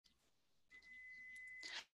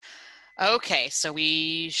Okay, so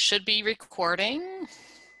we should be recording.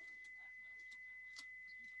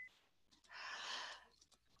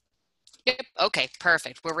 Yep, okay,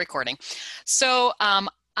 perfect. We're recording. So I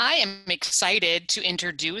am excited to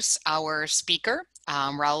introduce our speaker.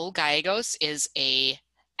 Raul Gallegos is a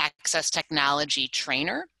access technology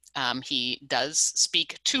trainer. He does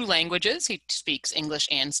speak 2 languages. He speaks English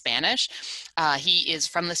and Spanish. He is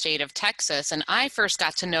from the state of Texas, and I first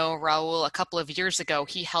got to know Raul a couple of years ago.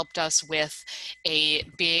 He helped us with a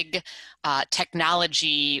big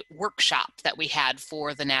technology workshop that we had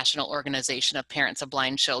for the National Organization of Parents of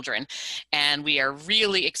Blind Children. And we are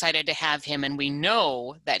really excited to have him, and we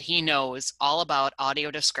know that he knows all about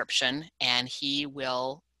audio description, and he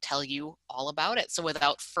will tell you all about it. So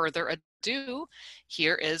without further ado,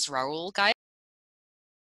 here is Raul Guy.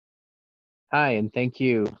 Hi, and thank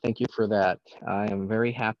you. Thank you for that. I am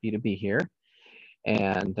very happy to be here.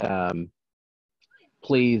 And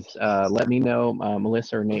please let me know,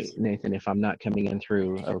 Melissa or Nathan, if I'm not coming in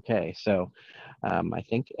through okay. So I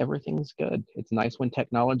think everything's good. It's nice when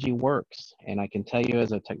technology works. And I can tell you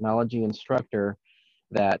as a technology instructor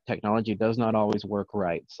that technology does not always work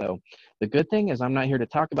right. So the good thing is I'm not here to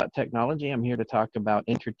talk about technology. I'm here to talk about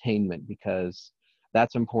entertainment because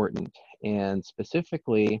that's important. And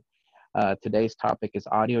specifically, today's topic is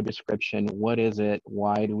audio description. What is it?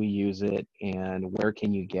 Why do we use it? And where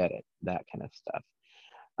can you get it? That kind of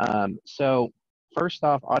stuff. So first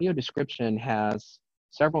off, audio description has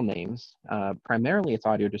several names. Primarily it's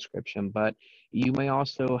audio description, but you may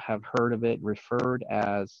also have heard of it referred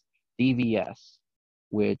as DVS,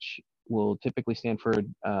 which will typically stand for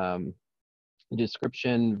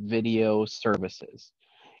Description Video Services.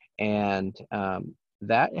 And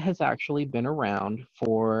that has actually been around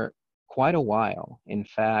for quite a while. In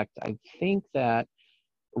fact, I think that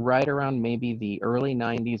right around maybe the early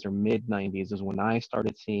 90s or mid 90s is when I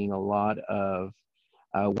started seeing a lot of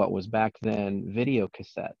what was back then video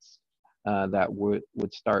cassettes that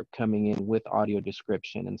would start coming in with audio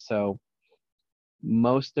description. And so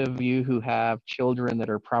most of you who have children that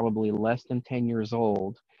are probably less than 10 years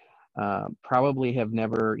old probably have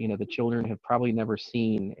never, the children have probably never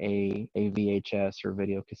seen a VHS or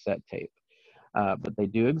video cassette tape. But they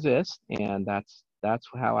do exist, and that's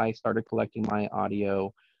how I started collecting my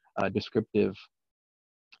audio descriptive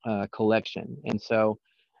collection. And so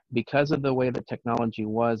because of the way the technology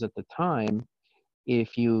was at the time,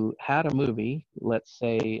 if you had a movie, let's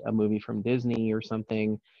say a movie from Disney or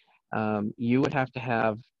something, you would have to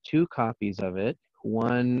have 2 copies of it,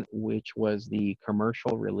 one which was the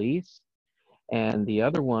commercial release, and the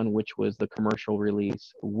other one which was the commercial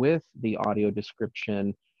release with the audio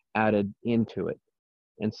description added into it.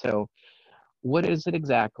 And so what is it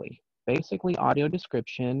exactly? Basically, audio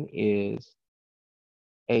description is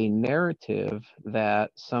a narrative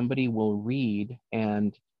that somebody will read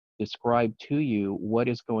and describe to you what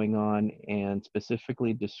is going on and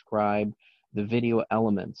specifically describe the video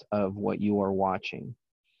elements of what you are watching.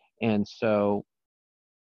 And so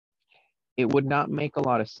it would not make a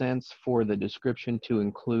lot of sense for the description to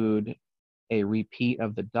include a repeat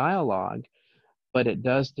of the dialogue, but it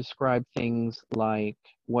does describe things like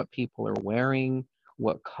what people are wearing,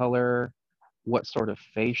 what color, what sort of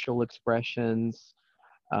facial expressions,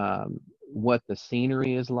 what the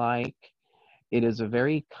scenery is like. It is a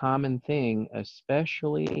very common thing,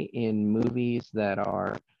 especially in movies that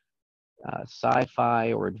are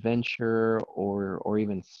sci-fi or adventure or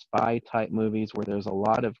even spy type movies where there's a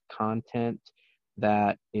lot of content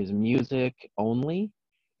that is music only.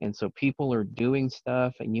 And so people are doing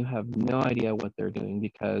stuff and you have no idea what they're doing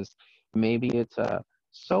because maybe it's a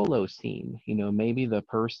solo scene. Maybe the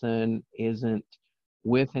person isn't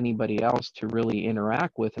with anybody else to really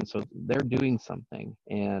interact with. And so they're doing something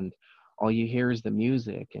and all you hear is the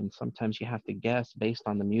music. And sometimes you have to guess based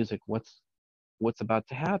on the music what's about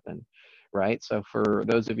to happen, right? So for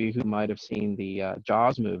those of you who might have seen the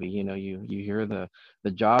Jaws movie, you hear the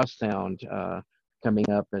Jaws sound coming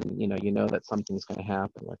up, and you know that something's going to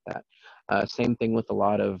happen with that. Same thing with a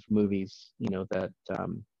lot of movies, that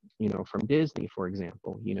from Disney, for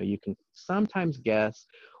example. You can sometimes guess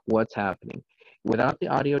what's happening. Without the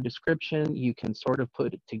audio description, you can sort of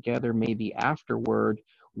put it together maybe afterward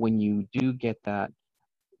when you do get that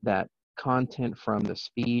content from the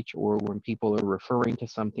speech or when people are referring to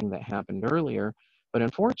something that happened earlier. But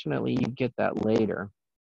unfortunately, you get that later.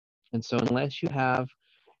 And so unless you have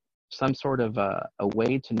some sort of a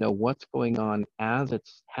way to know what's going on as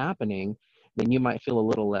it's happening, then you might feel a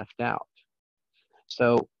little left out.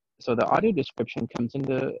 So the audio description comes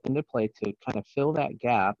into play to kind of fill that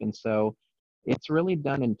gap. And so it's really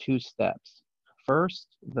done in 2 steps. First,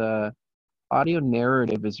 the audio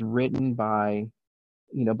narrative is written by,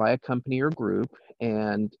 by a company or group,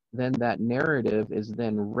 and then that narrative is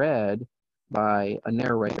then read by a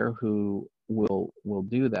narrator who will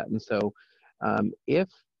do that. And so,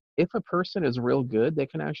 if a person is real good, they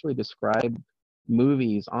can actually describe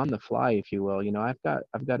movies on the fly, if you will. I've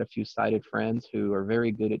got a few sighted friends who are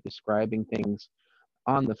very good at describing things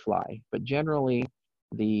on the fly, but generally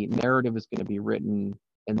the narrative is going to be written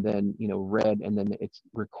and then read, and then it's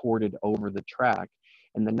recorded over the track.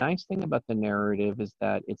 And the nice thing about the narrative is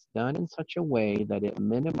that it's done in such a way that it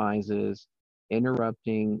minimizes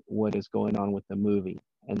interrupting what is going on with the movie.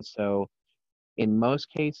 And so in most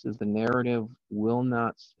cases the narrative will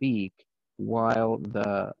not speak while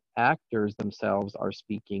the actors themselves are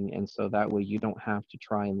speaking, and so that way you don't have to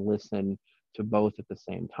try and listen to both at the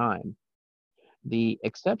same time. The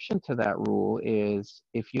exception to that rule is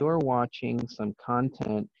if you're watching some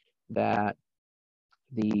content that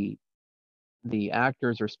the the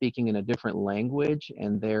actors are speaking in a different language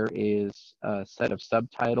and there is a set of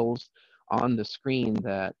subtitles on the screen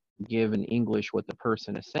that give in English what the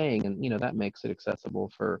person is saying, and that makes it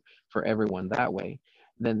accessible for everyone that way,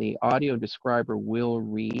 then the audio describer will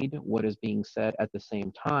read what is being said at the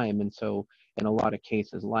same time. And so in a lot of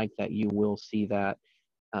cases like that, you will see that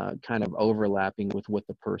kind of overlapping with what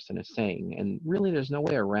the person is saying. And really, there's no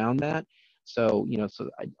way around that. So,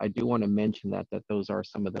 I do want to mention that those are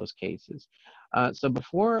some of those cases. So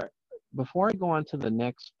before I go on to the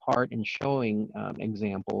next part in showing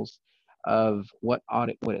examples of what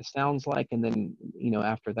it sounds like, and then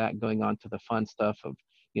after that going on to the fun stuff of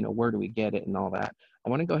where do we get it and all that, I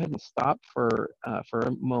want to go ahead and stop for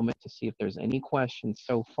a moment to see if there's any questions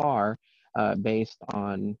so far based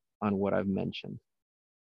on what I've mentioned.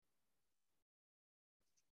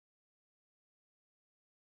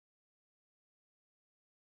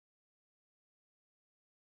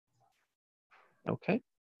 Okay,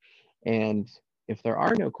 and if there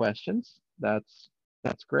are no questions, that's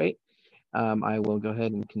great. I will go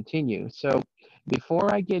ahead and continue. So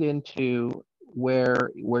before I get into where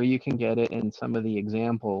you can get it and some of the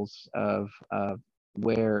examples of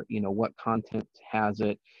where what content has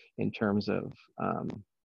it in terms of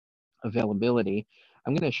availability,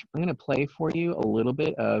 I'm gonna play for you a little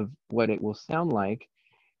bit of what it will sound like,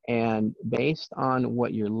 and based on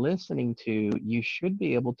what you're listening to, you should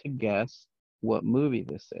be able to guess what movie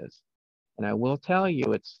this is. And I will tell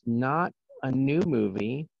you, it's not a new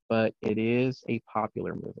movie, but it is a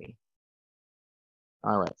popular movie.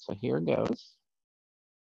 All right, so here goes.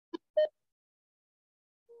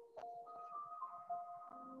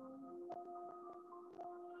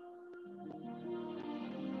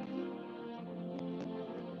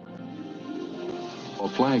 A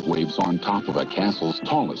flag waves on top of a castle's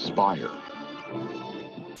tallest spire.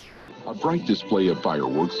 A bright display of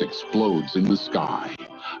fireworks explodes in the sky.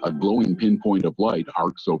 A glowing pinpoint of light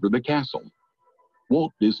arcs over the castle.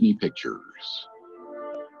 Walt Disney Pictures.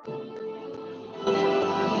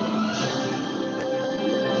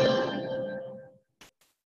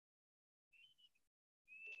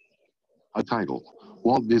 A title: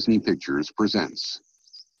 Walt Disney Pictures presents.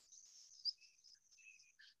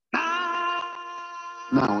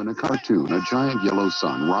 Now, in a cartoon, a giant yellow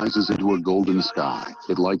sun rises into a golden sky.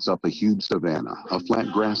 It lights up a huge savanna, a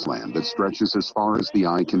flat grassland that stretches as far as the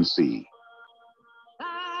eye can see.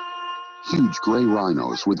 Huge gray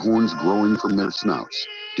rhinos with horns growing from their snouts,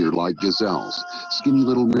 deer-like gazelles, skinny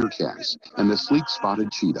little meerkats, and a sleek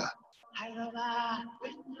spotted cheetah.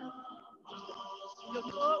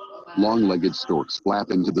 Long-legged storks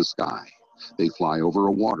flap into the sky. They fly over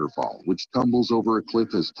a waterfall, which tumbles over a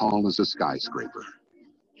cliff as tall as a skyscraper.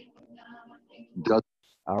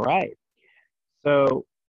 All right. So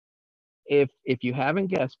if you haven't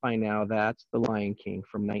guessed by now, that's The Lion King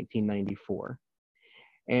from 1994.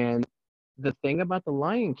 And the thing about The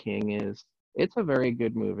Lion King is it's a very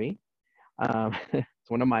good movie. It's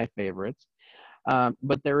one of my favorites.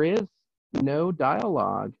 But there is no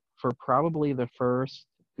dialogue for probably the first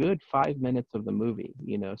good 5 minutes of the movie,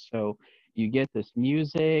 So you get this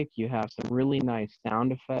music, you have some really nice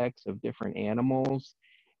sound effects of different animals.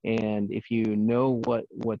 And if you know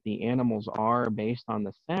what the animals are based on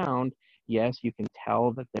the sound, yes, you can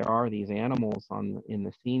tell that there are these animals in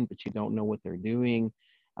the scene, but you don't know what they're doing.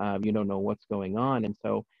 You don't know what's going on. And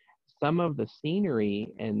so some of the scenery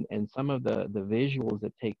and some of the visuals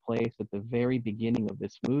that take place at the very beginning of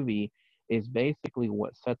this movie is basically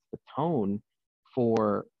what sets the tone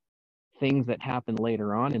for things that happen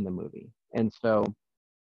later on in the movie. And so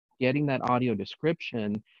getting that audio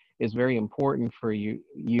description is very important for you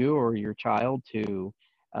or your child to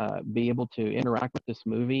be able to interact with this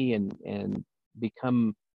movie and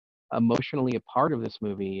become emotionally a part of this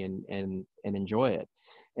movie and enjoy it.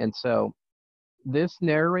 And so this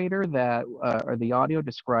narrator that, or the audio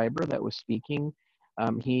describer that was speaking,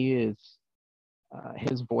 he is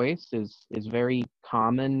his voice is very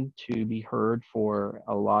common to be heard for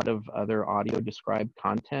a lot of other audio described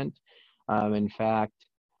content. In fact,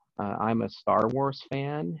 I'm a Star Wars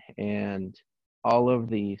fan, and all of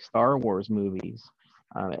the Star Wars movies,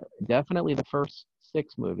 definitely the first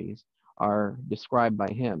 6 movies, are described by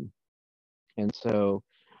him. And so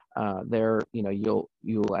there, you'll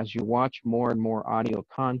as you watch more and more audio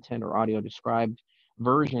content or audio described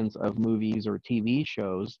versions of movies or TV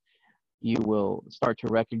shows, you will start to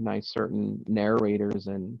recognize certain narrators,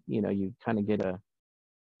 and you kind of get a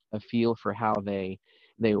feel for how they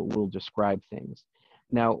will describe things.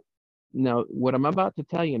 Now, what I'm about to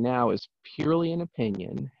tell you now is purely an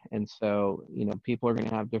opinion, and so people are going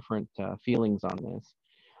to have different feelings on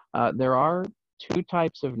this. There are 2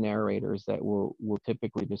 types of narrators that will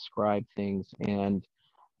typically describe things, and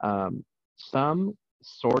some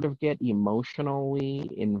sort of get emotionally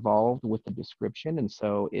involved with the description, and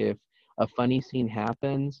so if a funny scene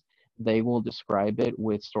happens, they will describe it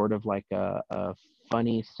with sort of like a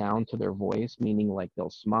funny sound to their voice, meaning like they'll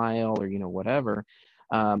smile or whatever.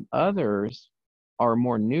 Others are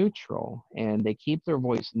more neutral, and they keep their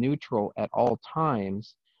voice neutral at all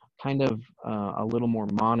times, kind of a little more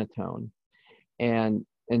monotone. And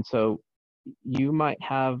so you might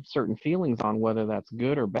have certain feelings on whether that's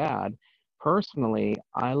good or bad. Personally,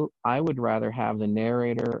 I would rather have the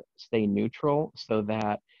narrator stay neutral, so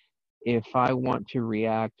that if I want to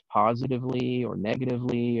react positively or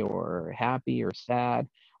negatively or happy or sad,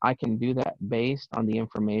 I can do that based on the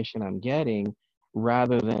information I'm getting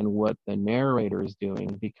rather than what the narrator is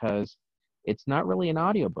doing, because it's not really an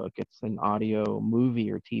audiobook, it's an audio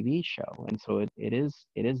movie or TV show. And so it is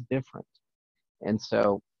different. And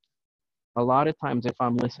so a lot of times if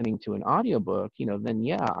I'm listening to an audiobook, then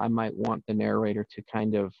yeah, I might want the narrator to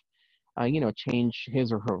kind of change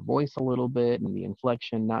his or her voice a little bit and the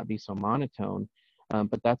inflection not be so monotone.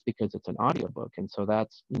 But that's because it's an audiobook. And so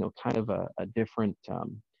that's, kind of a different,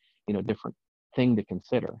 different thing to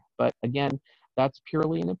consider. But again, that's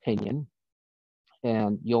purely an opinion.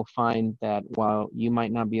 And you'll find that while you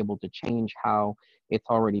might not be able to change how it's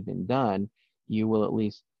already been done, you will at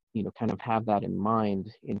least, kind of have that in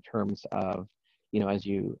mind in terms of, as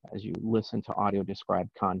you listen to audio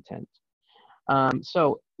described content.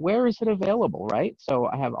 So where is it available, right? So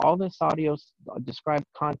I have all this audio described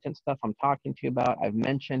content stuff I'm talking to you about. I've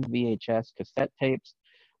mentioned VHS cassette tapes,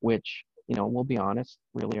 which, we'll be honest,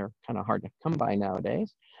 really are kind of hard to come by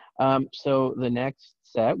nowadays. So the next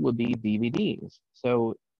set would be DVDs.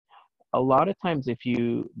 So a lot of times if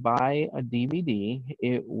you buy a DVD,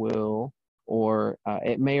 it will, or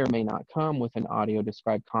it may or may not come with an audio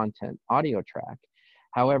described content audio track.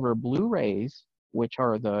 However, Blu-rays, which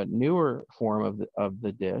are the newer form of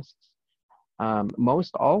the discs,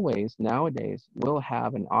 most always nowadays will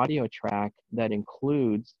have an audio track that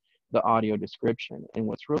includes the audio description. And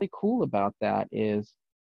what's really cool about that is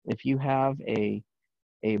if you have a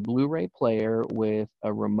Blu-ray player with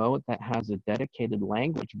a remote that has a dedicated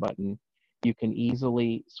language button, you can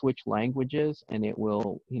easily switch languages, and it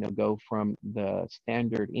will, go from the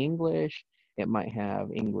standard English. It might have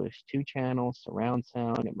English 2 channels, surround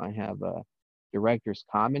sound. It might have a director's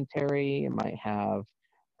commentary. It might have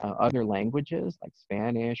other languages like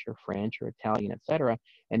Spanish or French or Italian, etc.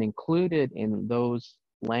 And included in those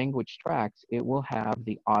language tracks, it will have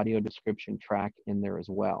the audio description track in there as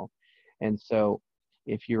well. And so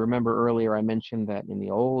if you remember earlier, I mentioned that in the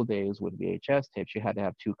old days with VHS tapes, you had to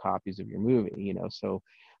have 2 copies of your movie, so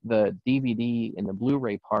the DVD and the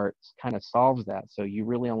Blu-ray parts kind of solves that. So you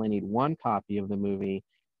really only need 1 copy of the movie.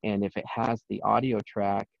 And if it has the audio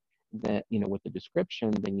track that, with the description,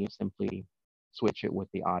 then you simply switch it with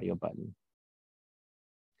the audio button.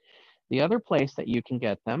 The other place that you can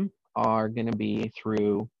get them are going to be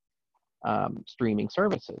through streaming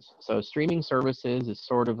services. So streaming services is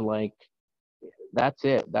sort of like, that's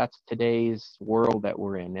it. That's today's world that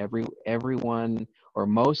we're in. Everyone, or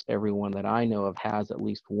most everyone that I know of, has at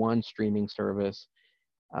least one streaming service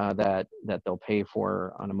that they'll pay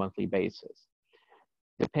for on a monthly basis.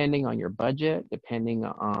 Depending on your budget, depending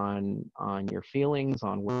on your feelings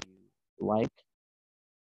on whether you like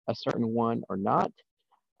a certain one or not,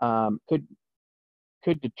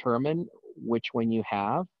 could determine which one you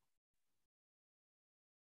have.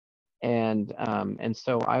 And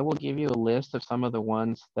so I will give you a list of some of the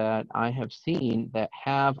ones that I have seen that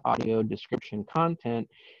have audio description content,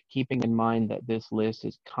 keeping in mind that this list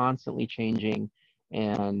is constantly changing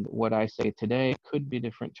And what I say today could be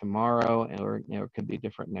different tomorrow, or it could be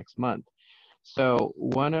different next month. So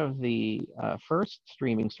one of the first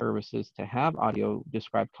streaming services to have audio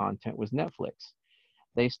described content was Netflix.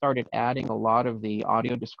 They started adding a lot of the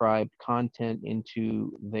audio described content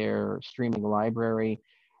into their streaming library.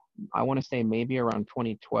 I want to say maybe around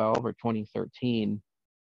 2012 or 2013,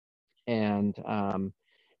 and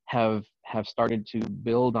have started to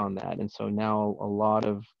build on that. And so now a lot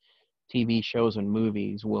of TV shows and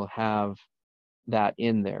movies will have that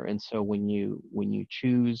in there. And so when you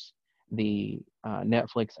choose the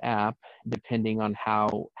Netflix app, depending on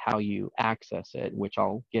how you access it, which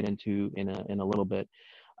I'll get into in a little bit,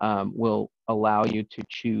 will allow you to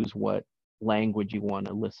choose what language you want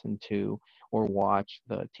to listen to or watch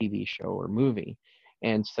the TV show or movie.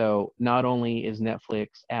 And so not only is Netflix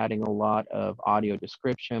adding a lot of audio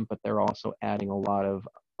description, but they're also adding a lot of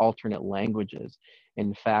alternate languages.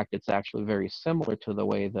 In fact, it's actually very similar to the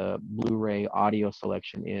way the Blu-ray audio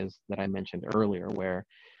selection is that I mentioned earlier, where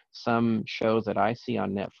some shows that I see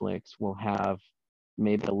on Netflix will have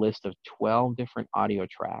maybe a list of 12 different audio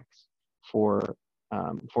tracks for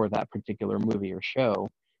that particular movie or show,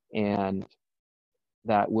 and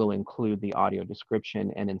that will include the audio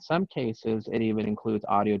description. And in some cases, it even includes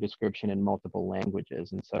audio description in multiple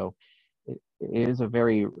languages. And so it is a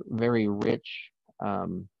very, very rich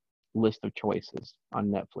list of choices on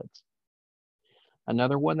Netflix.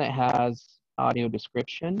 Another one that has audio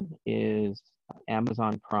description is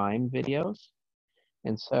Amazon Prime videos.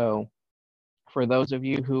 And so for those of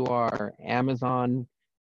you who are Amazon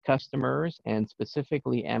customers, and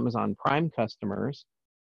specifically Amazon Prime customers,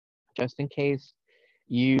 just in case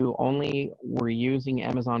you only were using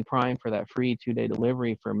Amazon Prime for that free 2-day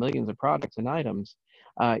delivery for millions of products and items,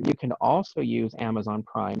 you can also use Amazon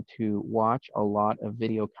Prime to watch a lot of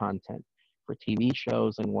video content for TV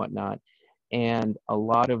shows and whatnot. And a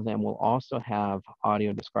lot of them will also have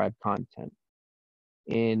audio described content.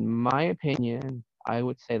 In my opinion, I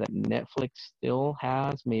would say that Netflix still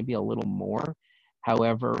has maybe a little more.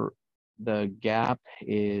 However, the gap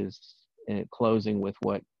is closing with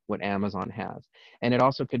what Amazon has. And it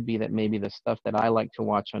also could be that maybe the stuff that I like to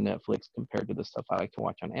watch on Netflix compared to the stuff I like to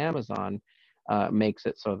watch on Amazon makes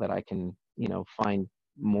it so that I can, find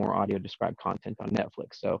more audio described content on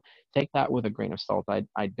Netflix. So take that with a grain of salt.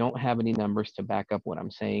 I don't have any numbers to back up what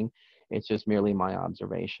I'm saying. It's just merely my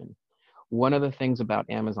observation. One of the things about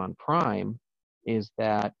Amazon Prime is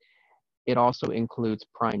that it also includes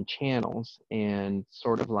Prime channels and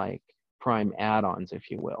sort of like Prime add-ons,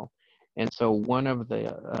 if you will. And so one of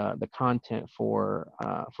the content for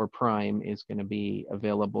Prime is going to be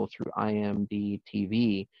available through IMDb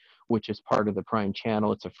TV, which is part of the Prime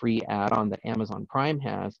channel. It's a free add-on that Amazon Prime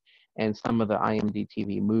has, and some of the IMDb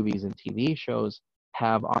TV movies and TV shows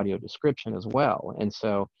have audio description as well. And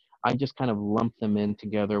so I just kind of lump them in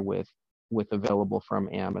together with available from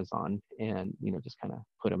Amazon, and just kind of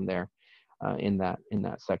put them there in that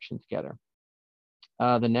section together.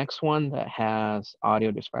 The next one that has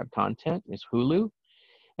audio described content is Hulu,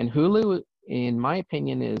 and Hulu, in my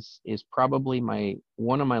opinion, is probably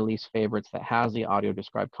one of my least favorites that has the audio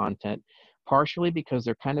described content, partially because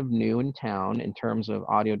they're kind of new in town in terms of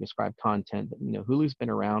audio described content. Hulu's been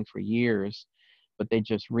around for years, but they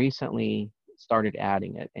just recently started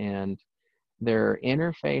adding it, and their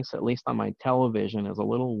interface, at least on my television, is a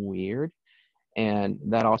little weird. And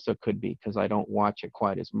that also could be because I don't watch it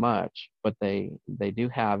quite as much, but they do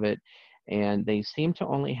have it, and they seem to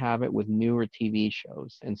only have it with newer TV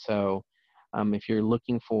shows. And so if you're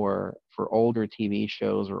looking for older TV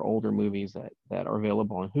shows or older movies that are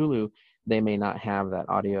available on Hulu, they may not have that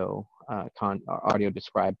audio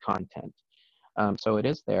described content. So it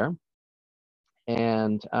is there.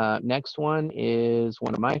 And next one is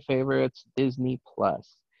one of my favorites, Disney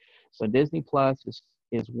Plus. So Disney Plus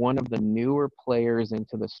is one of the newer players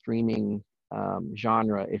into the streaming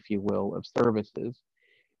genre, if you will, of services.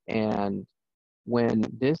 And when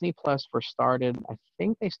Disney Plus first started, I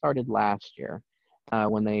think they started last year,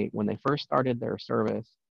 when they first started their service,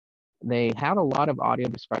 they had a lot of audio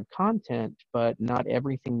described content, but not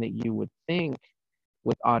everything that you would think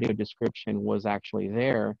with audio description was actually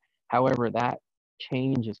there. However, that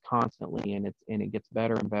changes constantly, and it gets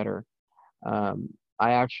better and better.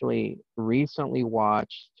 I actually recently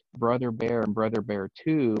watched Brother Bear and Brother Bear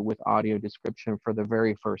 2 with audio description for the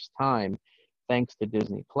very first time, thanks to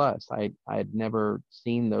Disney Plus. I had never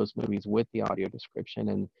seen those movies with the audio description,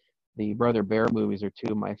 and the Brother Bear movies are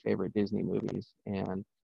two of my favorite Disney movies. And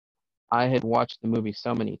I had watched the movie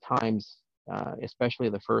so many times, especially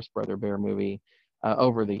the first Brother Bear movie,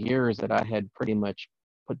 over the years, that I had pretty much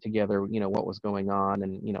put together, what was going on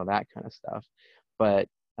and, that kind of stuff. but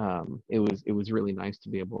it was really nice to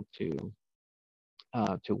be able to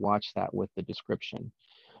watch that with the description.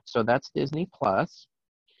 So that's Disney Plus.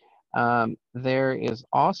 There is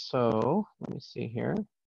also, let me see here.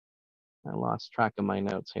 I lost track of my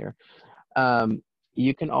notes here.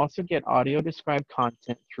 You can also get audio described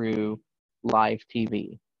content through live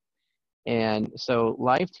TV. And so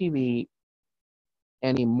live TV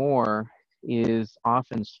anymore is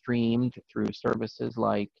often streamed through services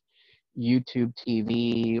like YouTube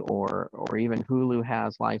TV, or even Hulu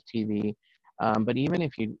has live TV. But even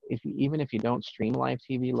if you don't stream live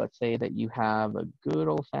TV, let's say that you have a good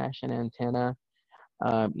old-fashioned antenna,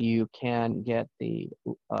 you can get the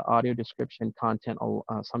audio description content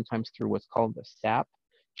sometimes through what's called the SAP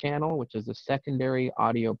channel, which is the secondary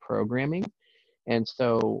audio programming. And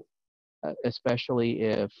so, especially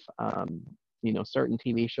if certain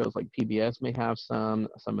TV shows like PBS may have some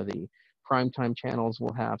of the primetime channels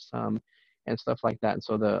will have some, and stuff like that. And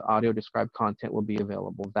so the audio described content will be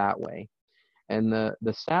available that way. And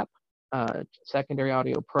the SAP secondary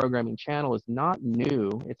audio programming channel is not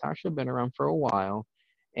new. It's actually been around for a while,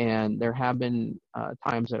 and there have been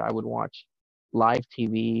times that I would watch live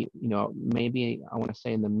TV, maybe I want to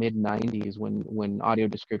say in the mid 90s when audio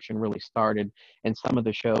description really started, and some of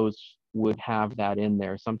the shows would have that in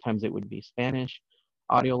there. Sometimes it would be Spanish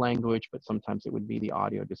audio language, but sometimes it would be the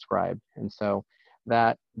audio described. And so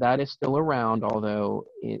that is still around, although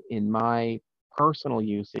in my personal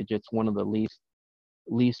usage, it's one of the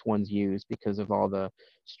least ones used because of all the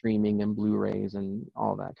streaming and Blu-rays and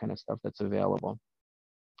all that kind of stuff that's available.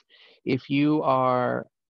 If you are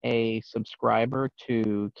a subscriber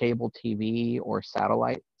to cable TV or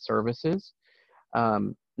satellite services,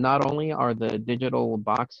 not only are the digital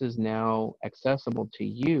boxes now accessible to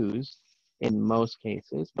use in most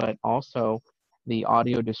cases, but also the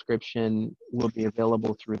audio description will be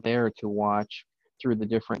available through there to watch through the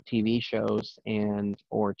different TV shows and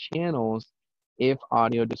or channels if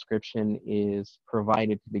audio description is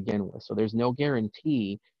provided to begin with. So there's no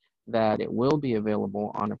guarantee that it will be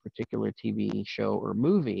available on a particular TV show or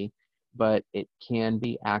movie, but it can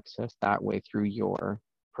be accessed that way through your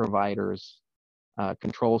provider's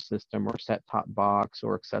control system or set-top box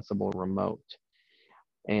or accessible remote.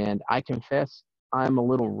 And I confess I'm a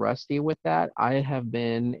little rusty with that. I have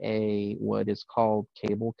been what is called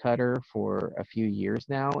cable cutter for a few years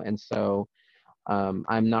now, and so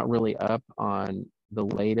I'm not really up on the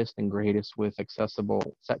latest and greatest with accessible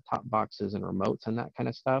set-top boxes and remotes and that kind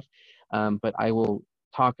of stuff. But I will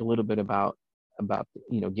talk a little bit about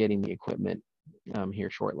getting the equipment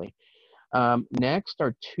here shortly. Next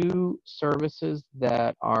are two services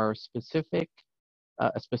that are specifically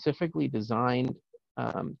designed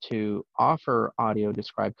to offer audio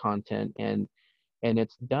described content, and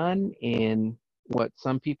it's done in what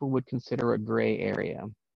some people would consider a gray area.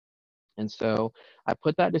 And so I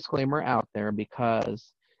put that disclaimer out there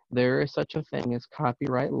because there is such a thing as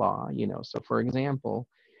copyright law. So for example,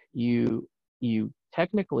 you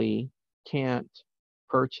technically can't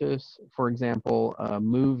purchase, for example, a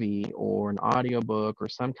movie or an audiobook or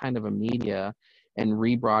some kind of a media and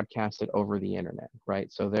rebroadcast it over the internet,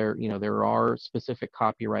 right? So there are specific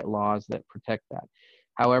copyright laws that protect that.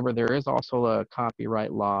 However, there is also a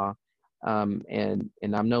copyright law, and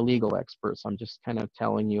I'm no legal expert, so I'm just kind of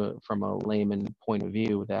telling you from a layman point of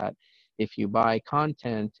view that if you buy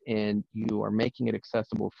content and you are making it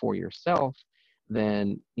accessible for yourself,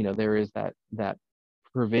 then there is that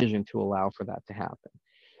provision to allow for that to happen.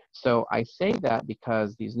 So I say that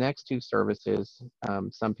because these next two services,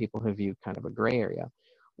 some people have viewed kind of a gray area.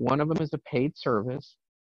 One of them is a paid service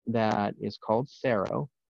that is called Sero.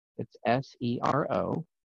 It's SERO.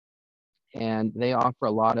 And they offer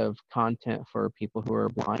a lot of content for people who are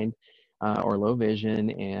blind or low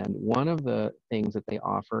vision. And one of the things that they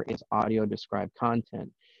offer is audio described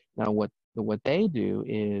content. Now, what they do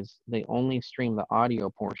is they only stream the audio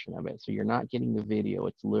portion of it. So you're not getting the video.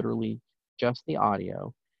 It's literally just the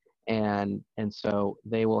audio. And so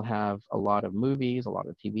they will have a lot of movies, a lot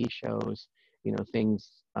of TV shows,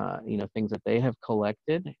 things that they have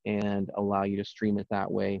collected and allow you to stream it that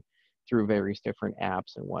way through various different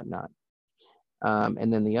apps and whatnot.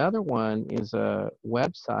 And then the other one is a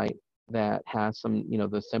website that has some,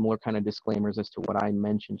 the similar kind of disclaimers as to what I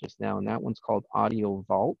mentioned just now. And that one's called Audio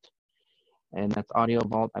Vault. And that's Audio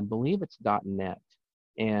Vault, I believe it's .net.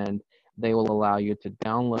 And they will allow you to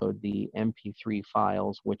download the MP3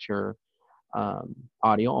 files, which are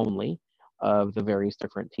audio only, of the various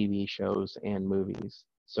different TV shows and movies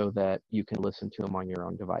so that you can listen to them on your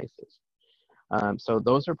own devices. So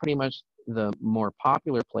those are pretty much the more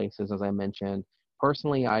popular places, as I mentioned.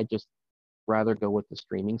 Personally, I just rather go with the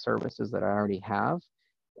streaming services that I already have,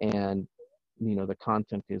 and the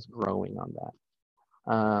content is growing on that.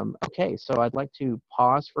 Okay, so I'd like to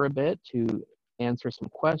pause for a bit to answer some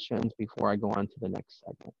questions before I go on to the next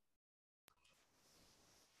segment.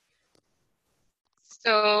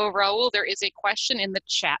 So Raul, there is a question in the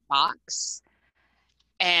chat box,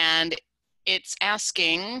 and it's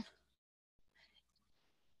asking,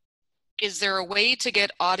 is there a way to get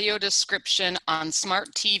audio description on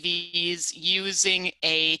smart TVs using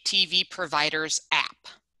a TV provider's app?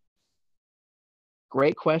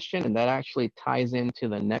 Great question, and that actually ties into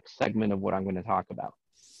the next segment of what I'm going to talk about.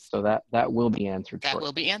 So that will be answered shortly. That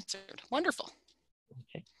will be answered. Wonderful.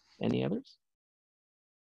 Okay. Any others?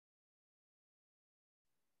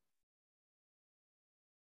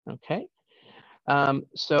 Okay.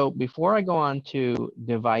 So before I go on to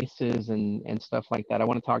devices and stuff like that, I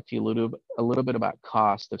want to talk to you a little bit about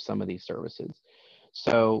cost of some of these services.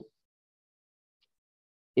 So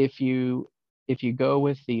if you go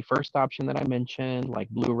with the first option that I mentioned, like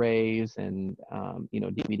Blu-rays and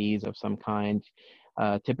DVDs of some kind,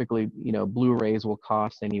 typically Blu-rays will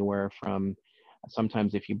cost anywhere from,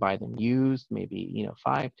 sometimes if you buy them used, maybe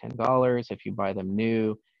 $5, $10. If you buy them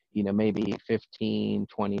new, maybe $15,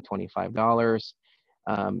 $20, $25.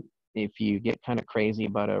 If you get kind of crazy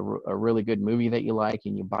about a really good movie that you like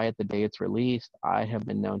and you buy it the day it's released, I have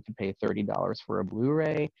been known to pay $30 for a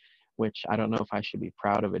Blu-ray, which I don't know if I should be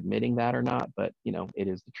proud of admitting that or not, but it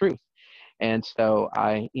is the truth. And so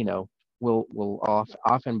I will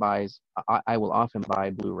often buy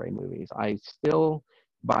Blu-ray movies. I still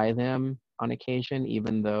buy them on occasion,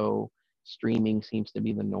 even though streaming seems to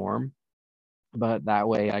be the norm. But that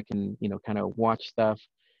way I can kind of watch stuff.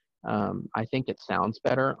 I think it sounds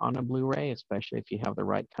better on a Blu-ray, especially if you have the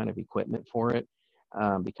right kind of equipment for it,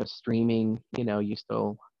 because streaming,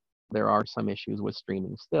 there are some issues with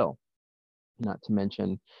streaming still, not to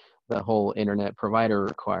mention the whole internet provider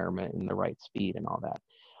requirement and the right speed and all that.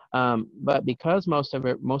 But because most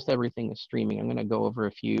everything is streaming, I'm going to go over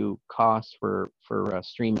a few costs for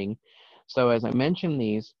streaming. So as I mentioned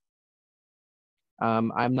these,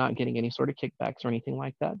 I'm not getting any sort of kickbacks or anything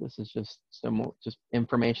like that. This is just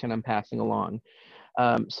information I'm passing along.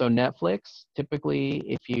 So Netflix, typically,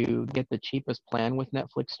 if you get the cheapest plan with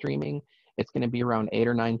Netflix streaming, it's going to be around $8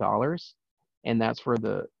 or $9, and that's for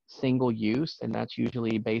the single use. And that's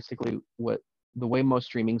usually basically the way most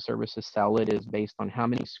streaming services sell it is based on how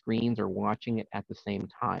many screens are watching it at the same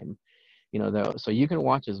time. So you can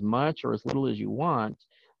watch as much or as little as you want,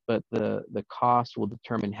 but the cost will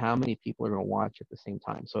determine how many people are going to watch at the same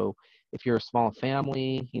time. So if you're a small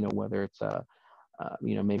family, whether it's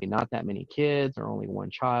maybe not that many kids or only one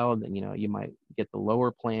child, then you might get the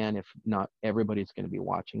lower plan if not everybody's going to be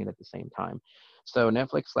watching it at the same time. So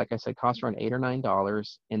Netflix, like I said, costs around $8 or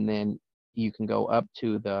 $9, and then you can go up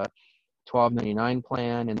to the $12.99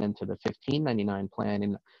 plan and then to the $15.99 plan,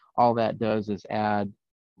 and all that does is add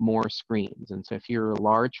more screens. And so if you're a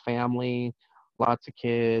large family, lots of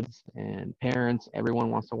kids and parents, everyone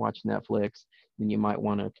wants to watch Netflix, then you might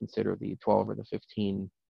want to consider the $12 or the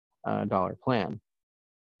 $15 plan.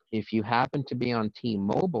 If you happen to be on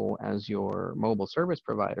T-Mobile as your mobile service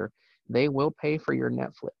provider, they will pay for your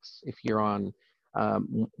Netflix. If you're on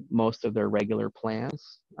most of their regular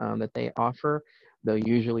plans that they offer, they'll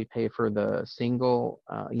usually pay for the single,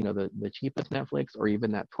 the cheapest Netflix, or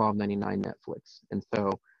even that $12.99 Netflix. And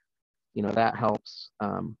so, that helps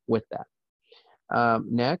with that.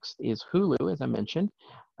 Next is Hulu, as I mentioned.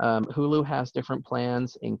 Hulu has different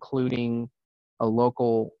plans, including a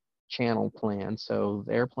local channel plan. So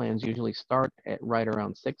their plans usually start at right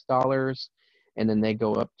around $6, and then they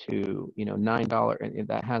go up to $9, and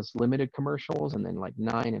that has limited commercials, and then like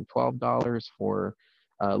 $9 and $12 for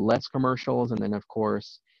less commercials, and then of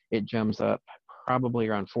course it jumps up probably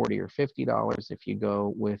around $40 or $50 if you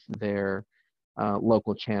go with their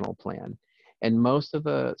local channel plan. And most of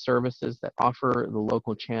the services that offer the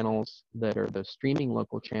local channels, that are the streaming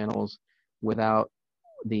local channels without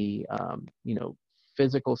the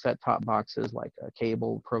physical set-top boxes like a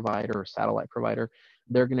cable provider or satellite provider,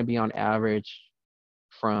 they're going to be on average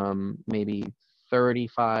from maybe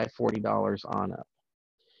 $35, $40 on up.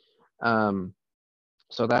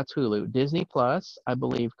 So that's Hulu. Disney Plus, I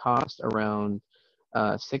believe, costs around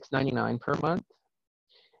 $6.99 per month,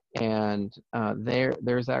 and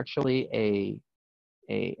there's actually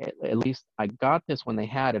at least I got this when they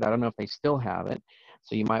had it. I don't know if they still have it,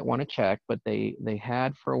 so you might want to check. But they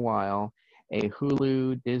had for a while a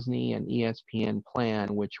Hulu, Disney, and ESPN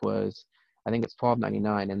plan, which was, I think it's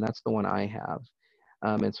 $12.99, and that's the one I have.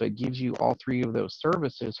 And so it gives you all three of those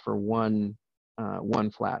services for one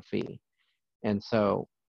flat fee. And so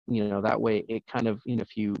you know, that way it kind of, you know,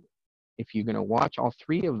 if you're going to watch all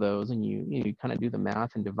three of those and you kind of do the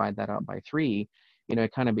math and divide that out by 3, you know,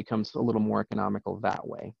 it kind of becomes a little more economical that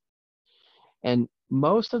way. And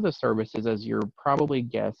most of the services, as you're probably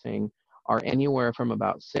guessing, are anywhere from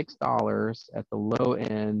about $6 at the low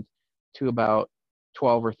end to about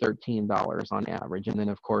 $12 or $13 on average. And then,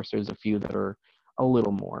 of course, there's a few that are a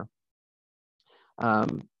little more.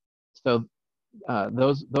 So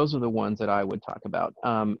those are the ones that I would talk about.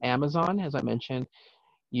 Amazon, as I mentioned,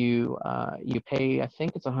 you pay, I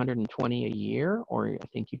think it's $120 a year, or I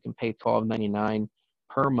think you can pay $12.99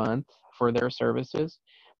 per month for their services.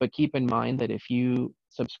 But keep in mind that if you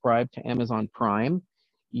subscribe to Amazon Prime,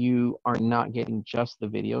 you are not getting just the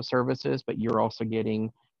video services, but you're also getting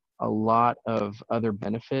a lot of other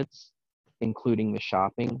benefits, including the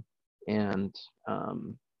shopping and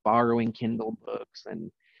borrowing Kindle books,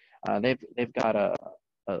 and they've got a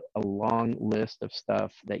long list of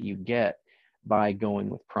stuff that you get by going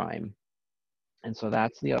with Prime. And so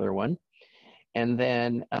that's the other one. And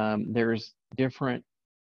then there's different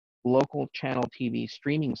local channel TV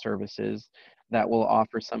streaming services that will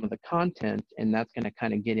offer some of the content, and that's going to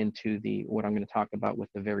kind of get into what I'm going to talk about with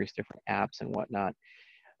the various different apps and whatnot.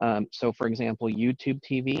 So for example, YouTube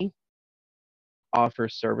TV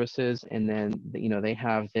offers services, and then, you know, they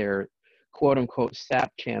have their quote unquote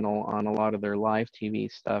SAP channel on a lot of their live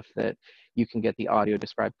TV stuff that you can get the audio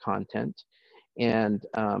described content. And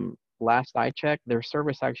last I checked, their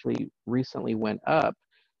service actually recently went up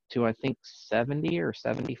to, I think, 70 or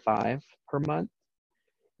 75 per month.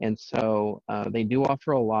 And so they do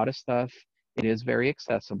offer a lot of stuff. It is very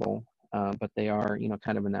accessible, but they are, you know,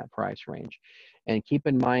 kind of in that price range. And keep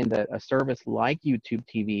in mind that a service like YouTube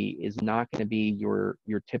TV is not going to be your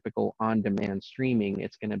typical on-demand streaming.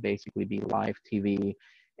 It's going to basically be live TV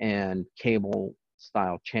and cable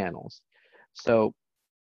style channels. So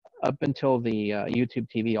up until the YouTube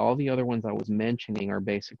TV, all the other ones I was mentioning are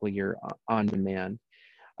basically your on-demand.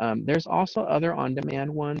 There's also other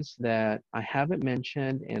on-demand ones that I haven't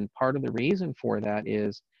mentioned, and part of the reason for that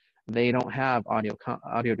is they don't have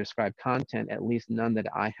audio described content, at least none that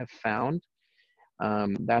I have found.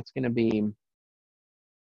 That's going to be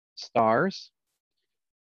Starz,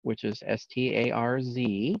 which is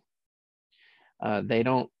STARZ. They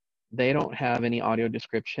don't have any audio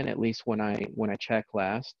description, at least when I checked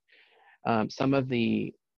last. Some of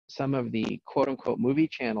the quote unquote movie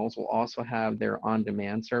channels will also have their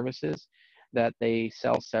on-demand services that they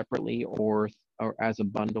sell separately or as a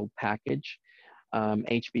bundled package.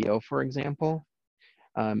 HBO, for example,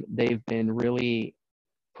 they've been really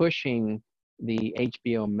pushing the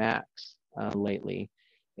HBO Max lately,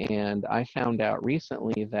 and I found out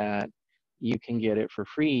recently that you can get it for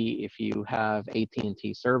free if you have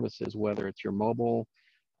AT&T services, whether it's your mobile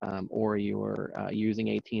or you're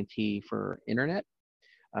using AT&T for internet.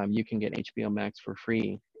 You can get HBO Max for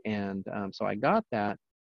free. And so I got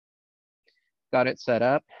it set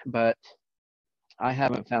up, but I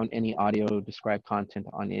haven't found any audio described content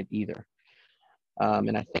on it either.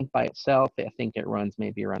 And I think by itself, I think it runs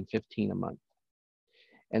maybe around $15 a month.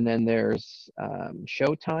 And then there's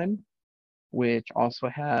Showtime, which also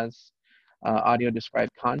has audio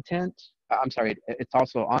described content. I'm sorry, it's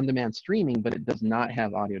also on-demand streaming, but it does not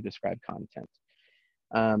have audio described content.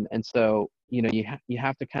 And so, you know, you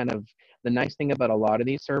have to kind of, the nice thing about a lot of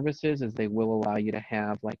these services is they will allow you to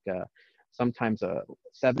have like sometimes a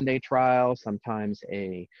 7-day trial, sometimes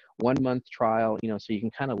a 1-month trial, you know, so you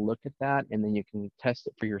can kind of look at that, and then you can test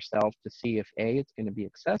it for yourself to see if A, it's going to be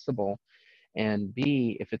accessible, and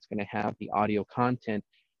B, if it's going to have the audio content,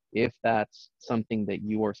 if that's something that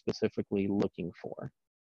you are specifically looking for.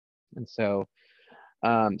 And so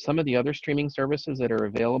some of the other streaming services that are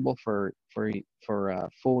available for a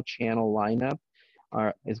full channel lineup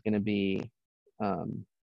is going to be,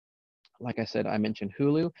 like I said, I mentioned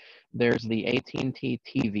Hulu. There's the AT&T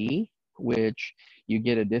TV, which you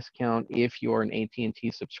get a discount if you're an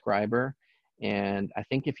AT&T subscriber. And I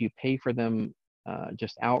think if you pay for them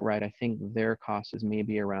just outright, I think their cost is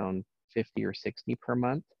maybe around $50 or $60 per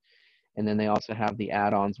month. And then they also have the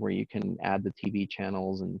add-ons where you can add the TV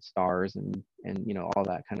channels and stars and you know, all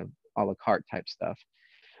that kind of a la carte type stuff.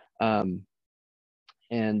 And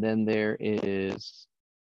then there is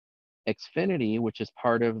Xfinity, which is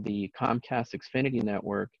part of the Comcast Xfinity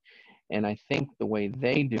network. And I think the way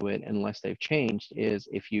they do it, unless they've changed, is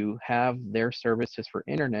if you have their services for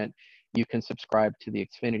internet, you can subscribe to the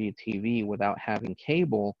Xfinity TV without having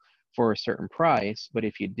cable for a certain price. But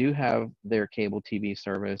if you do have their cable TV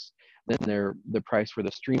service, then the price for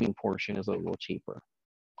the streaming portion is a little cheaper.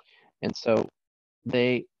 And so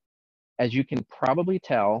they, as you can probably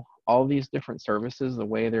tell, all these different services, the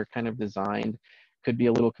way they're kind of designed, could be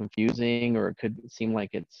a little confusing, or it could seem like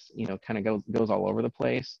it's, you know, kind of goes all over the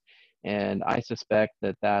place. And I suspect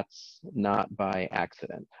that that's not by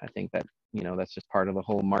accident. I think that, you know, that's just part of the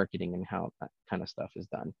whole marketing and how that kind of stuff is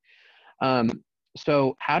done.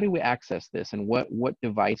 So how do we access this, and what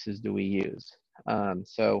devices do we use?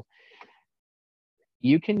 So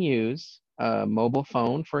you can use a mobile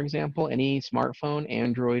phone, for example, any smartphone,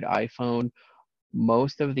 Android, iPhone.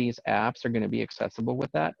 Most of these apps are going to be accessible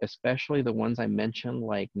with that, especially the ones I mentioned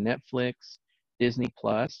like Netflix, Disney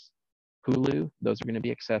Plus, Hulu. Those are going to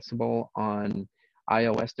be accessible on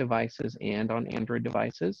iOS devices and on Android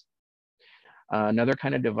devices. Another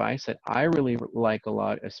kind of device that I really like a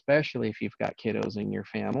lot, especially if you've got kiddos in your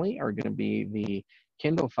family, are going to be the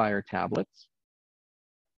Kindle Fire tablets.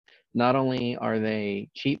 Not only are they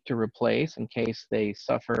cheap to replace in case they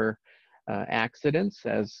suffer accidents,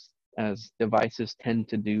 as devices tend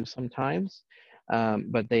to do sometimes,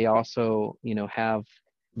 but they also, you know, have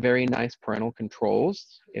very nice parental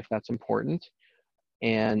controls if that's important,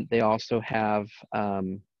 and they also have,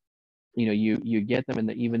 you know, you get them, and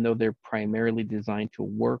even though they're primarily designed to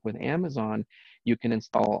work with Amazon, you can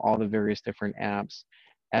install all the various different apps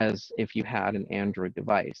as if you had an Android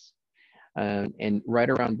device. And right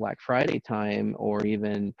around Black Friday time, or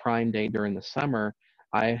even Prime Day during the summer,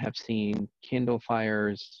 I have seen Kindle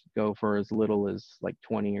Fires go for as little as like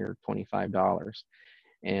 $20 or $25.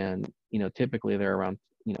 And, you know, typically they're around,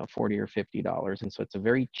 you know, $40 or $50. And so it's a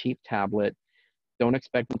very cheap tablet. Don't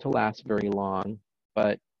expect them to last very long,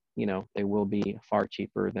 but, you know, they will be far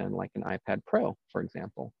cheaper than like an iPad Pro, for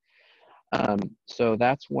example. So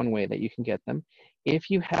that's one way that you can get them. If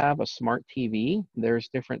you have a smart TV, there's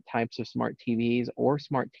different types of smart TVs or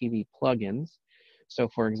smart TV plugins. So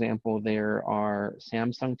for example, there are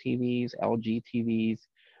Samsung TVs, LG TVs,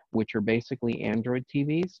 which are basically Android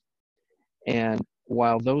TVs. And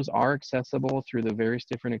while those are accessible through the various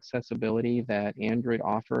different accessibility that Android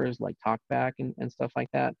offers, like TalkBack and stuff like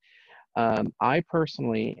that, I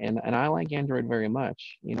personally, and I like Android very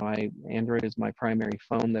much. You know, Android is my primary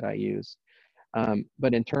phone that I use.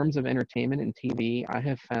 But in terms of entertainment and TV, I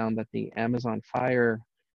have found that the Amazon Fire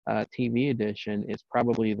TV edition is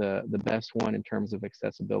probably the best one in terms of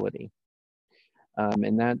accessibility.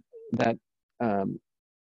 And that um,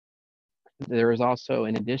 there is also,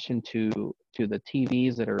 in addition to the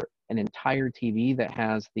TVs that are an entire TV that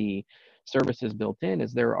has the services built in,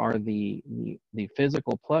 is there are the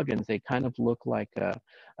physical plugins. They kind of look like a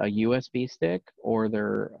USB stick, or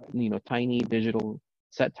they're, you know, tiny digital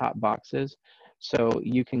set-top boxes. So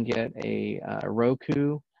you can get a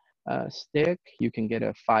Roku stick, you can get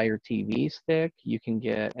a Fire TV stick, you can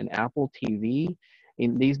get an Apple TV.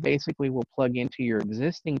 And these basically will plug into your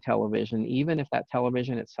existing television. Even if that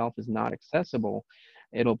television itself is not accessible,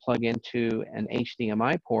 it'll plug into an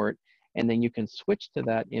HDMI port, and then you can switch to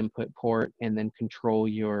that input port and then control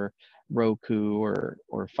your Roku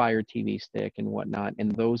or Fire TV stick and whatnot,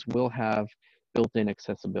 and those will have built-in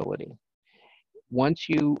accessibility. Once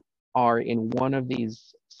you are in one of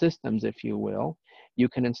these systems, if you will, you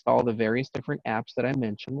can install the various different apps that I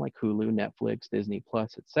mentioned, like Hulu, Netflix, Disney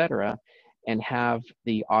Plus, etc., and have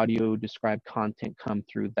the audio described content come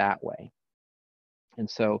through that way. And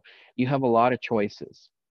so you have a lot of choices.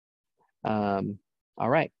 All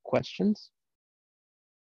right, questions?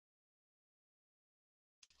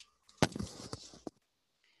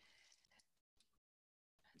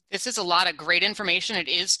 This is a lot of great information. It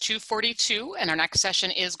is 2:42, and our next session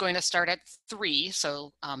is going to start at 3.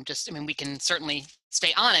 So I mean, we can certainly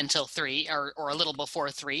stay on until 3 or a little before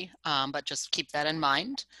 3, but just keep that in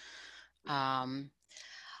mind.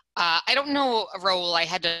 I don't know, Raul, I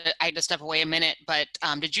had to step away a minute, but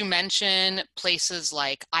did you mention places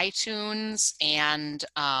like iTunes and,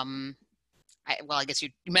 well, I guess you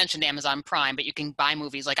mentioned Amazon Prime, but you can buy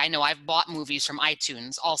movies. Like, I know I've bought movies from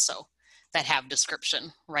iTunes also that have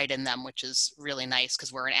description right in them, which is really nice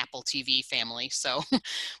because we're an Apple TV family. So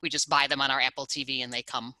we just buy them on our Apple TV and they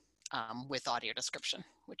come with audio description,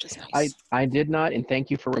 which is nice. I did not, and thank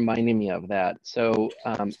you for reminding me of that. So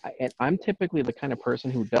I'm typically the kind of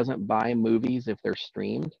person who doesn't buy movies if they're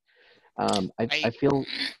streamed. I feel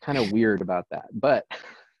kind of weird about that, but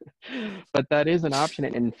but that is an option.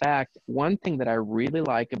 And in fact, one thing that I really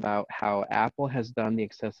like about how Apple has done the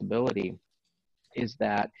accessibility is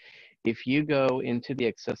that if you go into the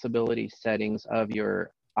accessibility settings of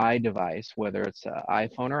your iDevice, whether it's an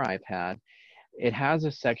iPhone or iPad, it has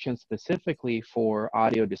a section specifically for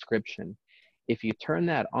audio description. If you turn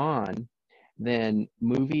that on, then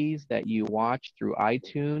movies that you watch through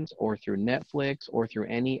iTunes or through Netflix or through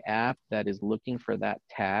any app that is looking for that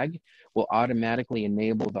tag will automatically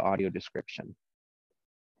enable the audio description.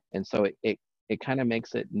 And so it kind of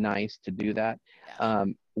makes it nice to do that.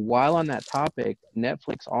 While on that topic,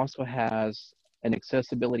 Netflix also has an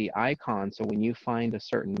accessibility icon. So when you find a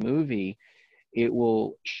certain movie, it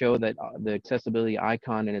will show that the accessibility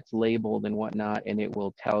icon, and it's labeled and whatnot, and it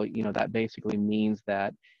will tell, you know, that basically means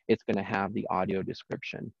that it's going to have the audio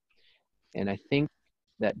description. And I think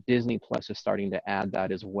that Disney Plus is starting to add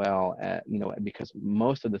that as well, you know, because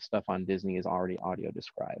most of the stuff on Disney is already audio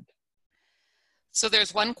described. So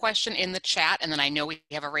there's one question in the chat, and then I know we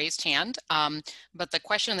have a raised hand, but the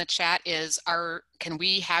question in the chat is, can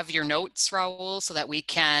we have your notes, Raul, so that we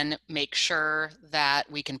can make sure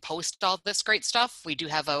that we can post all this great stuff? We do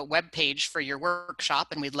have a web page for your workshop,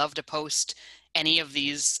 and we'd love to post any of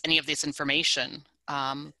this information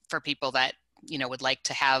for people that, you know, would like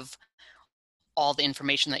to have all the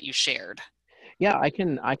information that you shared. Yeah, I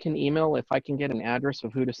can email, if I can get an address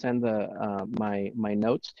of who to send the my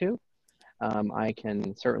notes to. I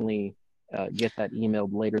can certainly get that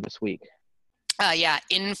emailed later this week. Yeah,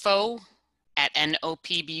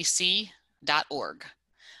 info@nopbc.org.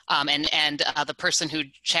 And the person who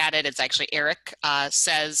chatted, it's actually Eric,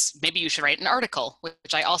 says maybe you should write an article,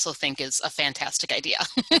 which I also think is a fantastic idea.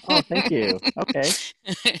 Oh, thank you. Okay.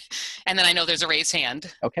 And then I know there's a raised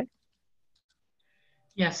hand. Okay.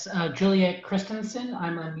 Yes, Juliet Christensen,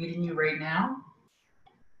 I'm unmuting you right now.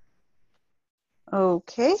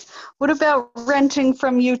 Okay. What about renting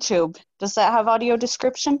from YouTube? Does that have audio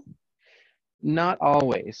description? Not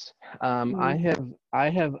always. I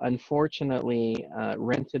have unfortunately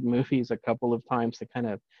rented movies a couple of times to kind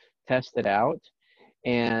of test it out,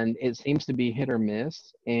 and it seems to be hit or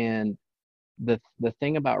miss. And the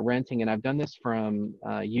thing about renting, and I've done this from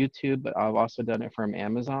YouTube, but I've also done it from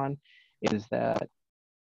Amazon, is that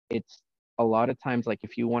it's a lot of times, like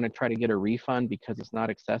if you want to try to get a refund because it's not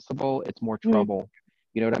accessible, it's more trouble.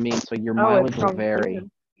 You know what I mean? So your mileage will vary.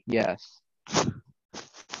 Yes.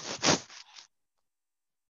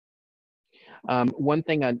 One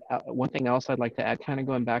thing else I'd like to add, kind of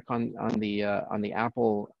going back on the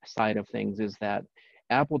Apple side of things, is that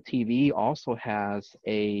Apple TV also has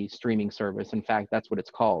a streaming service. In fact, that's what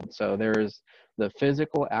it's called. So there's the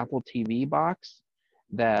physical Apple TV box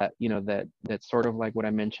that, you know, that's sort of like what I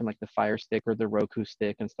mentioned, like the Fire Stick or the Roku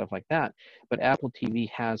stick and stuff like that. But Apple TV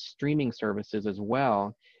has streaming services as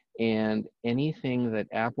well. And anything that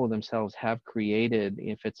Apple themselves have created,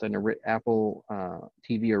 if it's an Apple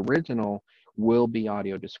TV original, will be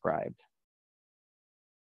audio described.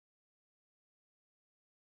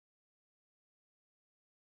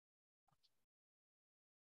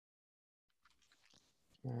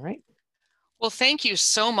 All right. Well, thank you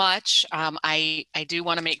so much. I do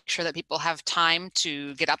want to make sure that people have time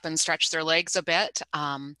to get up and stretch their legs a bit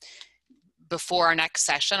before our next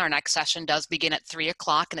session. Our next session does begin at 3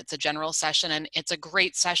 o'clock, and it's a general session, and it's a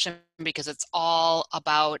great session because it's all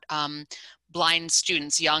about blind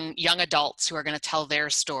students, young adults who are going to tell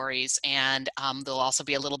their stories. And there'll also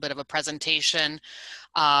be a little bit of a presentation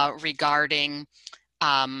regarding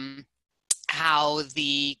how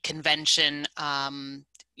the convention,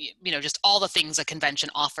 you know, just all the things a convention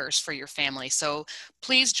offers for your family. So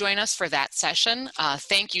please join us for that session.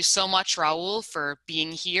 Thank you so much, Raul, for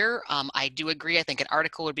being here. I do agree. I think an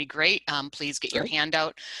article would be great. Please get your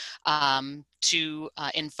handout to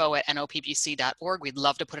info@nopbc.org. We'd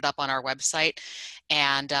love to put it up on our website.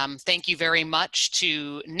 And thank you very much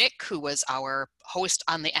to Nick, who was our host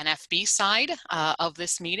on the NFB side of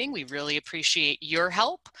this meeting. We really appreciate your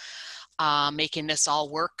help making this all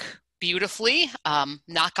work beautifully,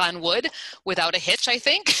 knock on wood, without a hitch, I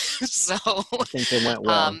think. So I think it went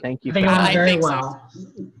well. Thank you. I think it went very well.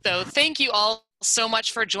 So thank you all so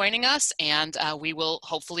much for joining us, and we will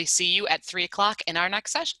hopefully see you at 3 o'clock in our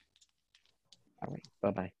next session. All right.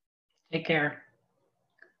 Bye-bye. Take care.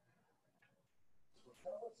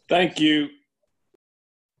 Thank you.